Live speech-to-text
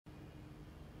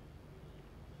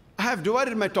I have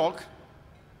divided my talk,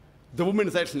 The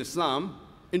Women's Rights in Islam,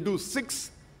 into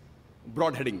 6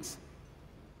 broad headings.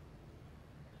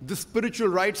 The spiritual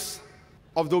rights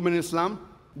of the women in Islam,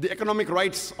 the economic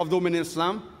rights of the women in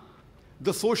Islam,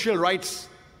 the social rights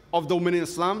of the women in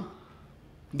Islam,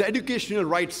 the educational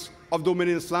rights of the women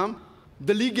in Islam,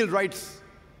 the legal rights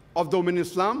of the women in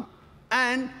Islam,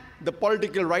 and the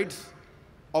political rights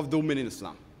of the women in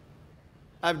Islam.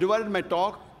 I have divided my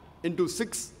talk into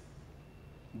 6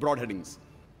 broad headings.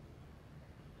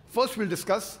 First, we'll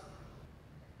discuss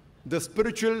the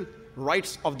spiritual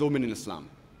rights of the women in Islam.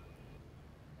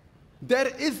 There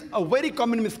is a very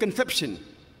common misconception,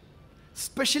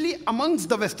 especially amongst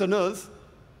the Westerners,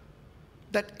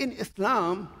 that in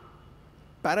Islam,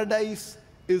 paradise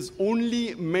is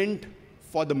only meant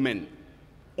for the men,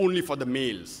 only for the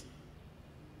males.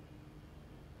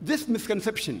 This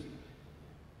misconception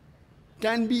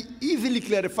can be easily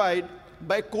clarified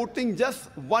by quoting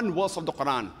just one verse of the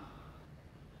Quran,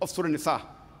 of Surah Nisa,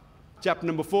 chapter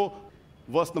number 4,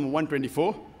 verse number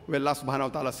 124, where Allah subhanahu wa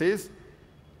ta'ala says,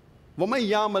 وَمَنْ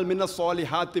يَعْمَلْ مِنَ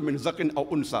الصَّالِحَاتِ مِنْ ذَكَرٍ أَوْ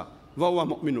أُنْثَىٰ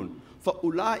وَهُوَ مُؤْمِنٌ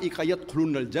فَأُولَٰئِكَ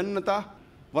يَدْخُلُونَ الْجَنَّةَ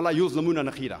وَلَا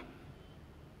يُظْلَمُونَ نَقِيرًا.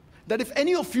 That if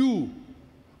any of you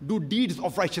do deeds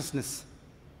of righteousness,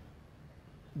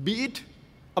 be it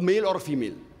a male or a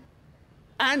female,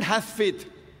 and has faith,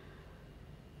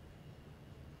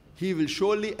 he will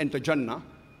surely enter Jannah,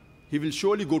 he will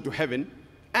surely go to heaven,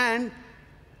 and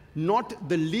not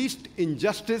the least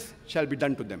injustice shall be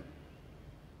done to them.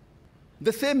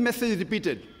 The same message is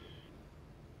repeated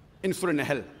in Surah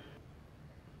Naik,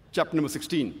 chapter number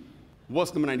 16,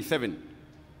 verse number 97,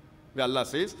 where Allah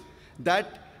says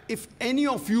that if any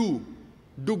of you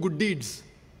do good deeds,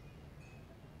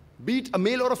 be it a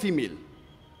male or a female,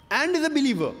 and is a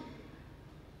believer,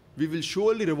 we will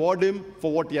surely reward him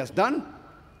for what he has done,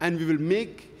 and we will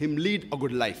make him lead a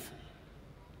good life.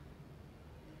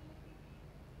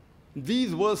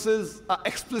 These verses are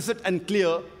explicit and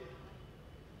clear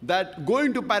that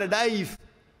going to paradise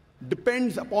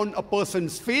depends upon a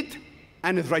person's faith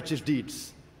and his righteous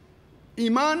deeds.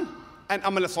 Iman and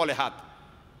amal salihat.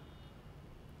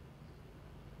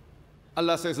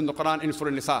 Allah says in the Quran in Surah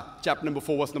Nisa, chapter number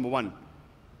 4, verse number 1,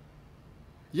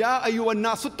 Ya ayyuhan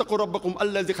nasu ttaqu rabbakum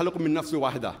alladhi khalaqakum min nafsin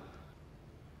wahida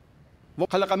wa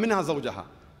khalaqa minha zawjaha.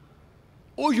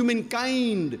 O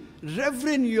humankind,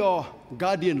 reverence your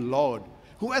guardian Lord,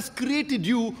 who has created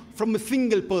you from a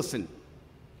single person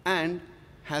and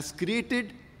has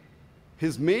created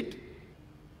his mate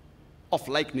of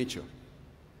like nature.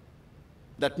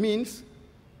 That means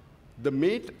the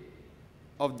mate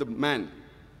of the man,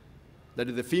 that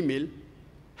is the female,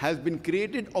 has been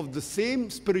created of the same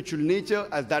spiritual nature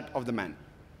as that of the man.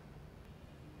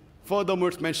 Furthermore,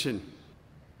 it's mentioned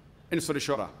in Surah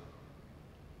Shura,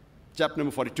 chapter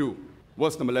number 42,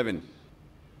 verse number 11.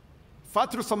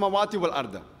 فَاطِرُ السَّمَاوَاتِ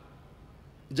وَالْأَرْضِ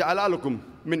جَعَلَ لَكُم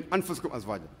مِّنْ أَنفُسِكُمْ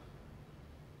أَزْوَاجًا.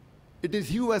 It is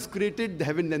He who has created the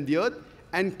heaven and the earth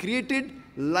and created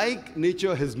like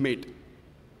nature his mate.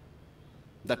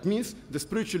 That means the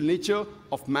spiritual nature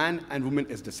of man and woman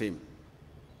is the same.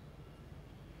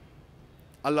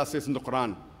 Allah says in the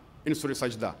Quran, in Surah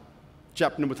Sajda,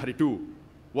 chapter number 32,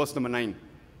 verse number 9,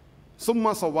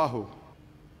 Summa sawahu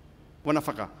wa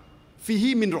nafaka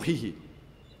fihi min ruhihi,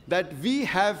 that we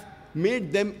have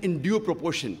made them in due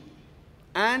proportion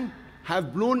and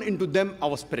have blown into them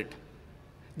our spirit.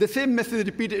 The same message is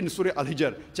repeated in Surah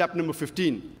Al-Hijr, chapter number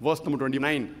 15, verse number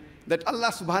 29, that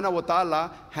Allah subhanahu wa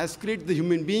ta'ala has created the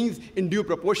human beings in due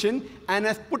proportion and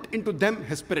has put into them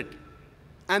His spirit.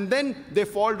 And then they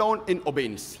fall down in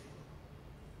obedience.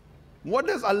 What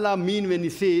does Allah mean when He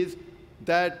says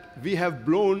that we have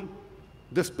blown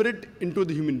the spirit into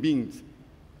the human beings?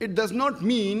 It does not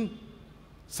mean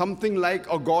something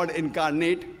like a God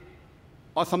incarnate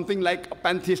or something like a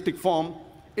pantheistic form.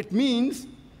 It means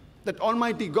that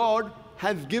Almighty God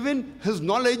has given His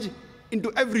knowledge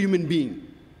into every human being.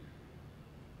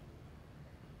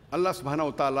 Allah subhanahu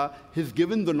wa ta'ala has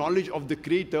given the knowledge of the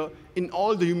Creator in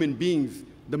all the human beings,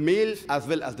 the males as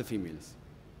well as the females.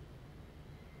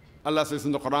 Allah says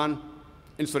in the Quran,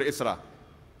 in Surah Isra,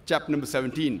 chapter number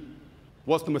 17,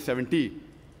 verse number 70,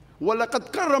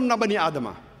 وَلَقَدْ كَرَّمْنَا بَنِي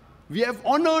آدَمَ. We have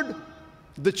honored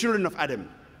the children of Adam.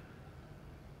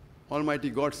 Almighty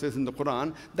God says in the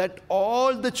Quran that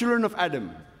all the children of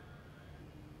Adam,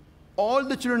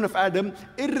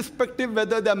 irrespective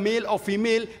whether they're male or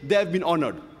female, they have been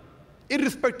honored.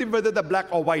 Irrespective whether they're black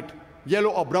or white, yellow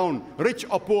or brown, rich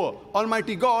or poor,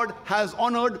 Almighty God has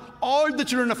honored all the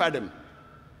children of Adam.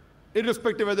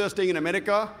 Irrespective whether they're staying in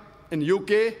America, in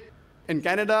UK, in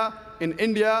Canada, in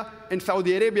India, in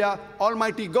Saudi Arabia,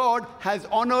 Almighty God has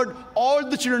honored all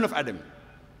the children of Adam.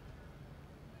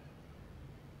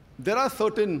 There are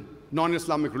certain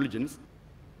non-Islamic religions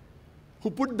who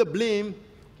put the blame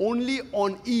only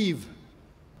on Eve,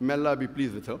 may Allah be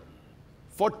pleased with her,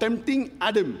 for tempting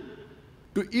Adam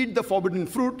to eat the forbidden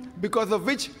fruit, because of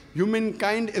which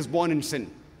humankind is born in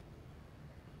sin.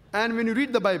 And when you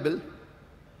read the Bible,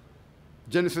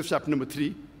 Genesis chapter number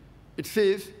 3, it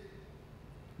says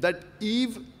that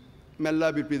Eve, may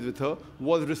Allah be pleased with her,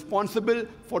 was responsible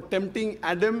for tempting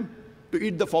Adam to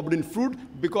eat the forbidden fruit,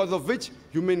 because of which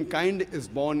humankind is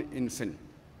born in sin.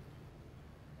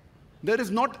 There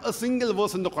is not a single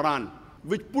verse in the Quran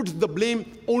which puts the blame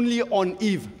only on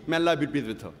Eve, may Allah be pleased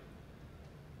with her.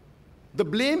 The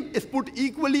blame is put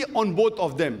equally on both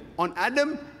of them, on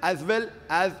Adam as well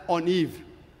as on Eve.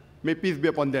 May peace be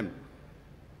upon them.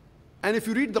 And if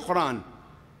you read the Quran,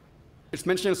 it's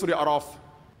mentioned in Surah Araf,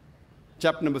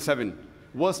 chapter number 7,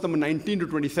 verse number 19 to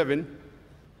 27.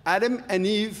 Adam and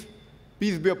Eve,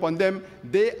 peace be upon them,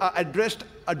 they are addressed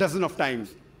a dozen of times.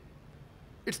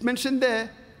 It's mentioned there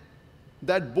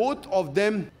that both of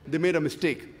them, they made a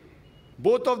mistake.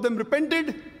 Both of them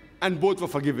repented and both were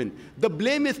forgiven. The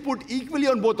blame is put equally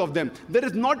on both of them. There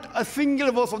is not a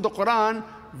single verse of the Quran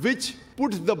which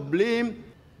puts the blame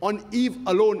on Eve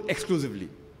alone exclusively.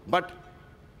 But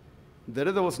there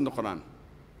is a verse in the Quran,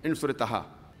 in Surah Taha,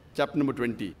 chapter number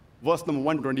 20, verse number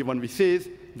 121, which says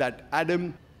that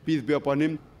Adam, peace be upon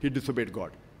him, he disobeyed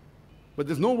God. But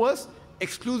there's no verse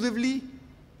exclusively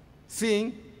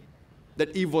saying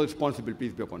that Eve was responsible,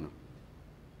 peace be upon her.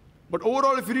 But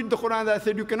overall, if you read the Quran, as I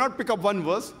said, you cannot pick up one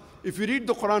verse. If you read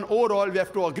the Quran overall, we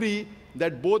have to agree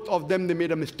that both of them, they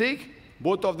made a mistake,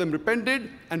 both of them repented,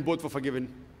 and both were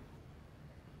forgiven.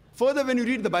 Further, when you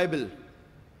read the Bible,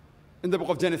 in the book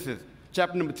of Genesis,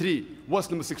 chapter number 3, verse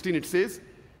number 16, it says,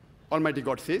 Almighty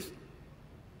God says,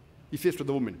 He says to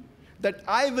the woman, that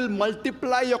I will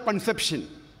multiply your conception,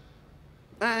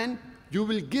 and you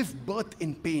will give birth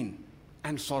in pain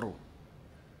and sorrow.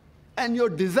 And your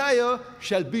desire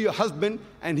shall be your husband,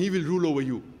 and he will rule over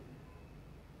you.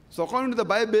 So according to the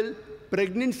Bible,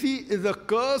 pregnancy is a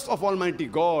curse of Almighty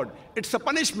God. It's a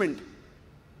punishment.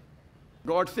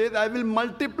 God says, I will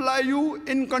multiply you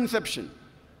in conception,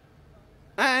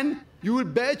 and you will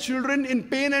bear children in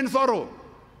pain and sorrow.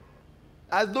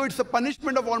 As though it's a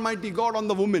punishment of Almighty God on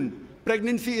the woman.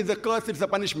 Pregnancy is a curse, it's a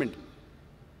punishment.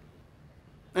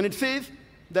 And it says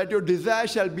that your desire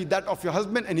shall be that of your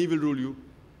husband, and he will rule you.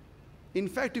 In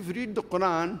fact, if you read the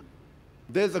Quran,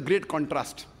 there's a great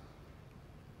contrast.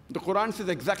 The Quran says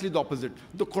exactly the opposite.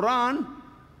 The Quran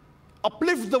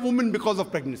uplifts the woman because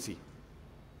of pregnancy.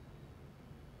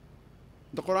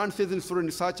 The Quran says in Surah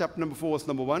Nisa, chapter number 4, verse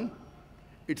number 1,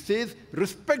 it says,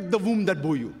 respect the womb that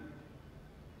bore you.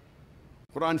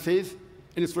 Quran says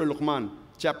in Surah Luqman,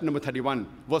 chapter number 31,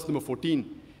 verse number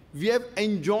 14, we have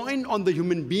enjoined on the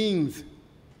human beings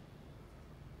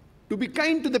to be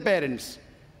kind to the parents.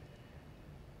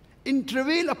 In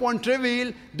travail upon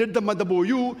travail did the mother bore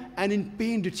you, and in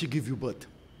pain did she give you birth.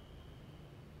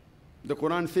 The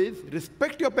Quran says,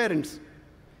 respect your parents,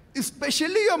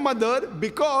 especially your mother,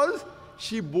 because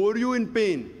she bore you in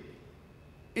pain.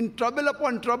 In trouble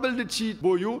upon trouble did she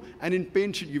bore you, and in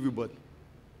pain she give you birth.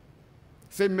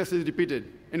 Same message repeated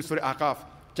in Surah Aqaf,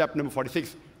 chapter number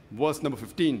 46, verse number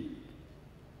 15.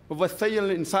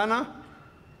 وَوَصَّيْنَا الْإِنسَانَ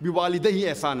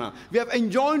بِوَالِدَيْهِ إِحْسَانًا. We have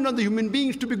enjoined on the human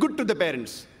beings to be good to the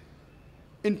parents.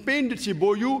 In pain did she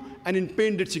bore you, and in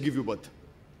pain did she give you birth.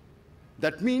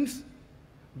 That means,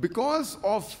 because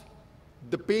of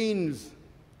the pains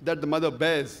that the mother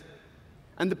bears,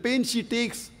 and the pain she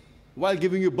takes while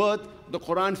giving you birth, the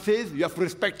Quran says you have to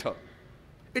respect her.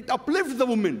 It uplifts the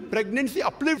woman. Pregnancy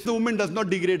uplifts the woman, does not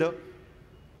degrade her.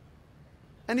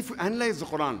 And if you analyze the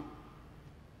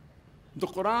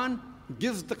Quran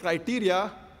gives the criteria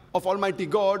of Almighty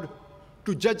God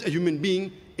to judge a human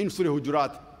being in Surah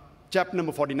Hujurat, chapter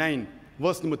number 49,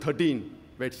 verse number 13,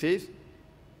 where it says,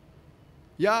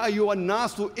 Ya ayyuhan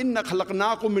nasu inna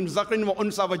khalaqnakum min zakrin wa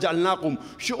unsa wa ja'alnakum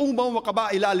shu'uban wa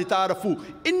qaba'ila lita'arafu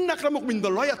inna akramakum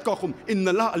indallahi atqakum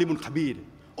innallaha alimun khabir.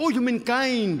 O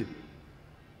humankind,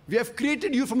 we have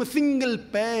created you from a single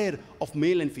pair of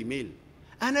male and female,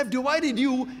 and have divided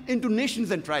you into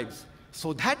nations and tribes,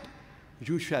 so that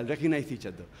you shall recognize each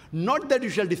other, not that you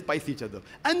shall despise each other.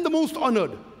 And the most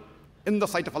honored in the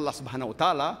sight of Allah subhanahu wa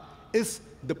ta'ala is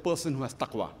the person who has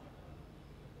taqwa.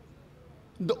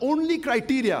 The only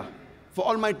criteria for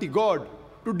Almighty God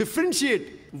to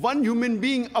differentiate one human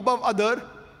being above other,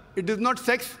 it is not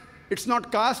sex, it's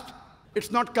not caste,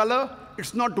 It's not color,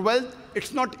 it's not wealth,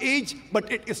 it's not age,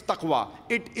 but it is taqwa.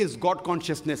 It is God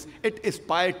consciousness, it is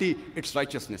piety, it's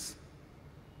righteousness.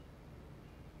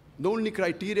 The only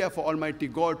criteria for Almighty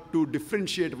God to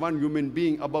differentiate one human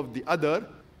being above the other,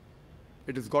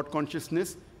 it is God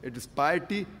consciousness, it is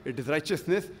piety, it is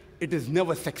righteousness, it is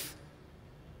never sex.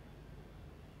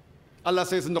 Allah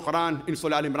says in the Quran, in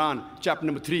Surah Al-Imran, chapter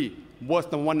number 3, verse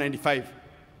number 195,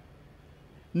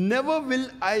 never will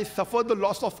I suffer the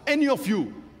loss of any of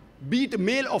you, be it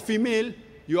male or female,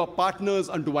 you are partners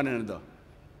unto one another.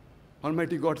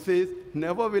 Almighty God says,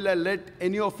 never will I let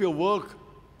any of your work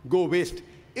go waste,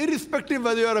 irrespective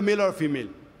whether you are a male or a female,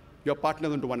 you are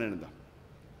partners unto one another.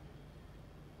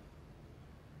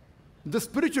 The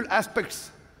spiritual aspects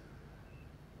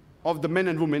of the men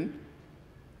and women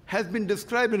has been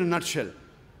described in a nutshell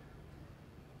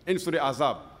in Surah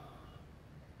Azab,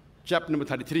 chapter number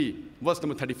 33, verse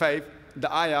number 35,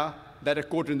 the ayah that I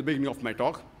quoted in the beginning of my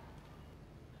talk,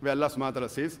 where Allah subhanahu wa ta'ala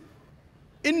says,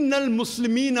 Innal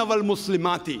muslimina wal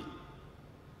muslimati,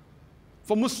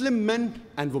 for Muslim men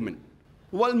and women,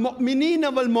 wal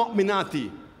mu'minina wal mu'minati,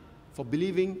 for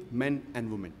believing men and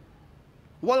women,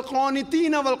 wal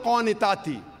qanitina wal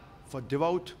qanitati, for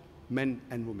devout men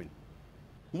and women,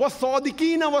 was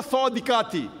sadiqina was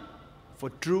sadiqati, for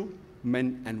true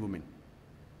men and women,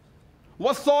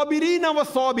 was sabirina was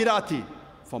sabirati,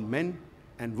 for men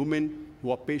and women who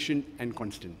are patient and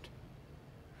constant,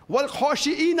 wal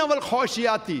khashiina wal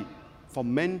khashiyati, for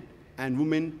men and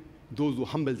women those who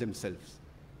humble themselves,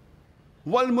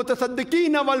 wal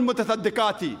mutasaddiqina wal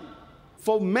mutasaddiqati,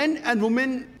 for men and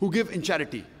women who give in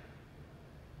charity,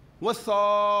 was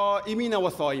sa'imina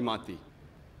was sa'imati,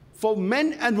 for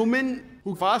men and women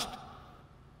who fast,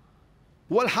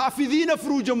 wal hafizina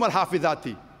furujam wal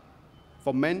hafizati,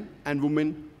 for men and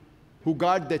women who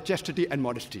guard their chastity and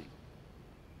modesty,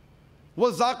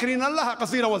 was zakirin Allah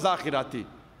kasira was zakirati,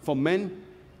 for men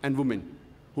and women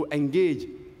who engage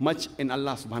much in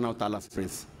Allah subhanahu wa ta'ala's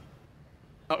praise.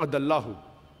 A'adallahu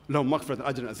lahum maghfiratan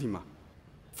ajran azima.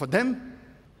 For them,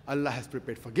 Allah has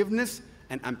prepared forgiveness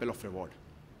and ample of reward.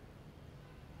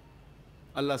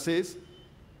 Allah says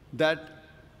that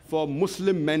for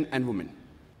Muslim men and women,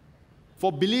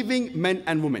 for believing men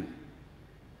and women,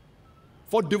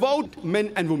 for devout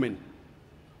men and women,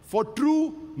 for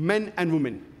true men and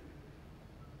women,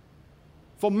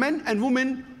 for men and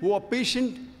women who are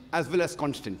patient as well as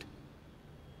constant,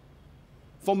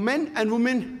 for men and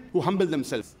women who humble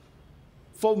themselves,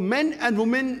 for men and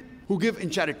women who give in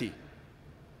charity,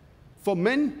 for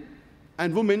men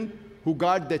and women who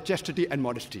guard their chastity and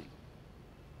modesty,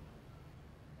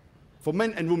 for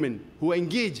men and women who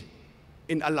engage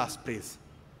in Allah's praise.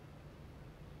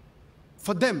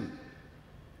 For them,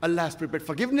 Allah has prepared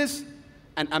forgiveness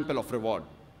and ample of reward.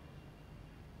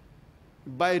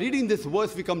 By reading this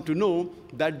verse, we come to know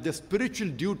that the spiritual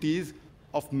duties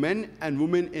of men and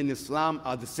women in Islam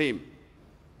are the same.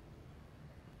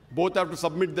 Both have to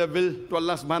submit their will to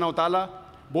Allah subhanahu wa ta'ala,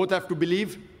 both have to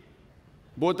believe,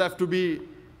 both have to be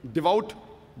devout,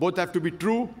 both have to be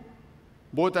true,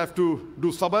 both have to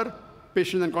do sabr,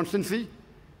 patience and constancy,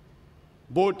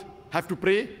 both have to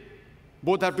pray,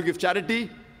 both have to give charity,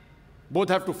 both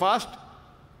have to fast,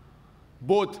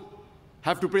 both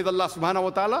have to praise Allah subhanahu wa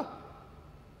ta'ala.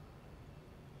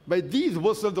 By these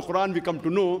verses of the Quran, we come to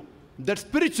know that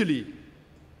spiritually,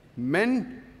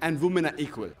 men and women are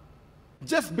equal.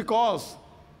 Just because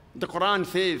the Quran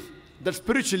says that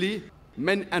spiritually,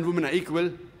 men and women are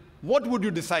equal, what would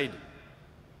you decide?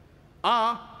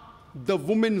 Are the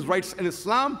women's rights in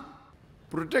Islam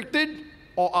protected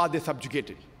or are they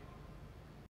subjugated?